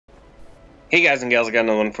Hey guys and gals, I got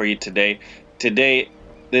another one for you today.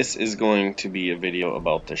 This is going to be a video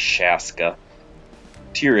about the Shaska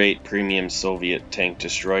Tier 8 Premium Soviet Tank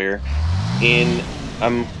Destroyer.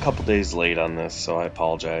 I'm a couple days late on this, so I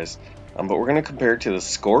apologize. But we're going to compare it to the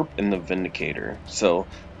Scorp and the Vindicator. So,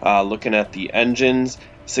 looking at the engines,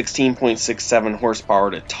 16.67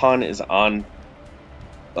 horsepower to ton is on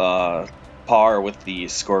par with the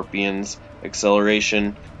Scorpion's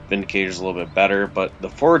acceleration. Vindicator's a little bit better, but the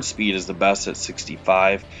forward speed is the best at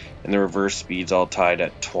 65, and the reverse speed's all tied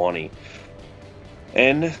at 20.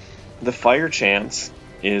 And the fire chance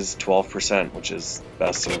is 12%, which is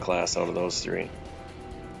best in class out of those three.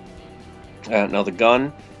 Now the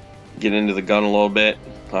gun, get into the gun a little bit.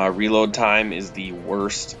 Reload time is the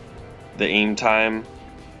worst. The aim time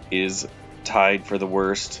is tied for the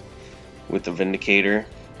worst with the Vindicator.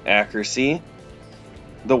 Accuracy,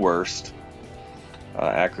 the worst.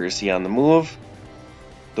 Accuracy on the move,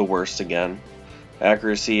 the worst again.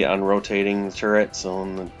 Accuracy on rotating the turret, so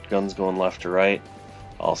when the gun's going left to right,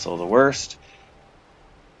 also the worst.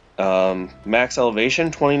 Max elevation,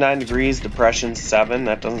 29 degrees, depression 7,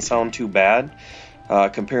 that doesn't sound too bad.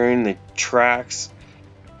 Comparing the tracks,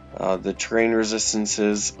 the terrain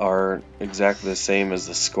resistances are exactly the same as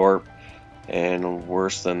the Scorp and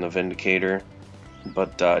worse than the Vindicator.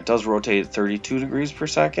 But it does rotate at 32 degrees per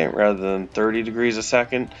second rather than 30 degrees a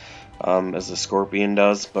second as the Scorpion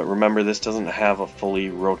does. But remember, this doesn't have a fully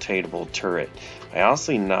rotatable turret. I'm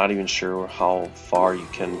honestly not even sure how far you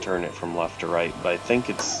can turn it from left to right, but I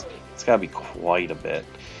think it's got to be quite a bit.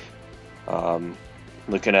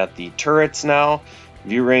 Looking at the turrets now,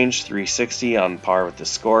 view range 360 on par with the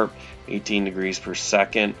Scorp, 18 degrees per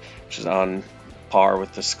second, which is on par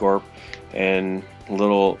with the Scorp, and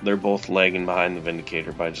they're both lagging behind the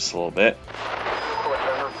Vindicator by just a little bit.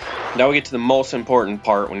 Now we get to the most important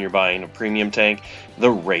part when you're buying a premium tank, the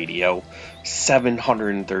radio.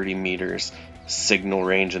 730 meters signal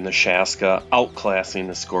range in the Shaska, outclassing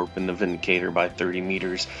the Scorp and the Vindicator by 30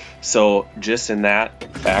 meters. So just in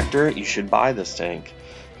that factor, you should buy this tank.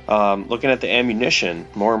 Looking at the ammunition,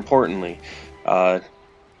 more importantly,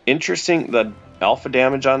 interesting, the alpha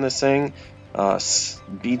damage on this thing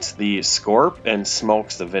beats the Scorp and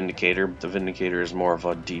smokes the Vindicator. The Vindicator is more of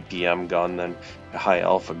a DPM gun than a high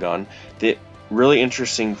alpha gun. The really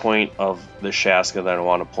interesting point of the Shaska that I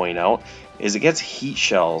want to point out is it gets heat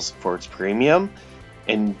shells for its premium,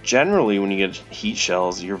 and generally when you get heat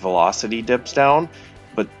shells your velocity dips down,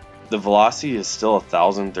 but the velocity is still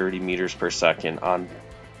 1030 meters per second, on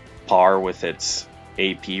par with its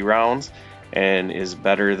AP rounds, and is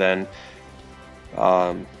better than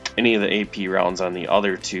any of the AP rounds on the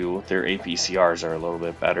other two. Their APCRs are a little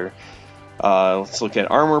bit better. Let's look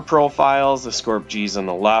at armor profiles. The Scorp G's on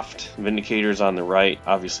the left, Vindicator's on the right.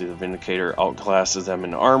 Obviously the Vindicator outclasses them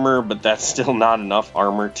in armor, but that's still not enough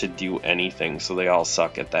armor to do anything, so they all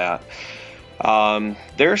suck at that.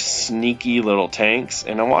 They're sneaky little tanks,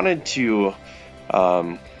 and I wanted to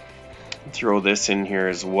throw this in here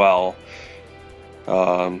as well.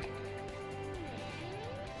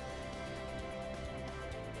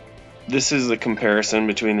 This is the comparison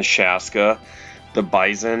between the Shaska, the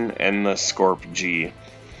Bison, and the Scorp G.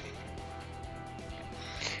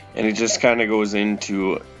 And it just kind of goes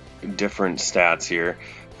into different stats here.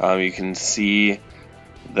 You can see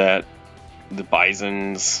that the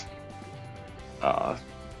Bison's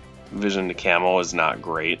vision to camo is not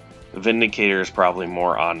great. The Vindicator is probably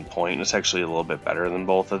more on point. It's actually a little bit better than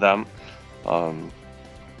both of them.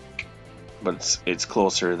 But it's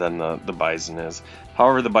closer than the Bison is.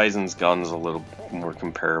 However, the Bison's gun is a little more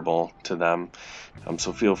comparable to them.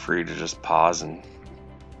 So feel free to just pause and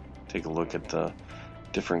take a look at the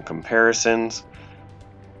different comparisons.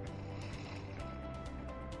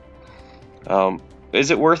 Is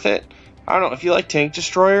it worth it? I don't know. If you like tank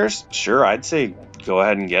destroyers, sure, I'd say go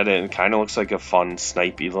ahead and get it. It kind of looks like a fun,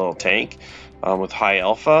 snipey little tank with high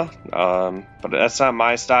alpha. But that's not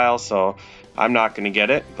my style, so I'm not going to get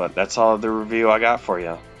it. But that's all the review I got for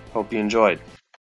you. Hope you enjoyed.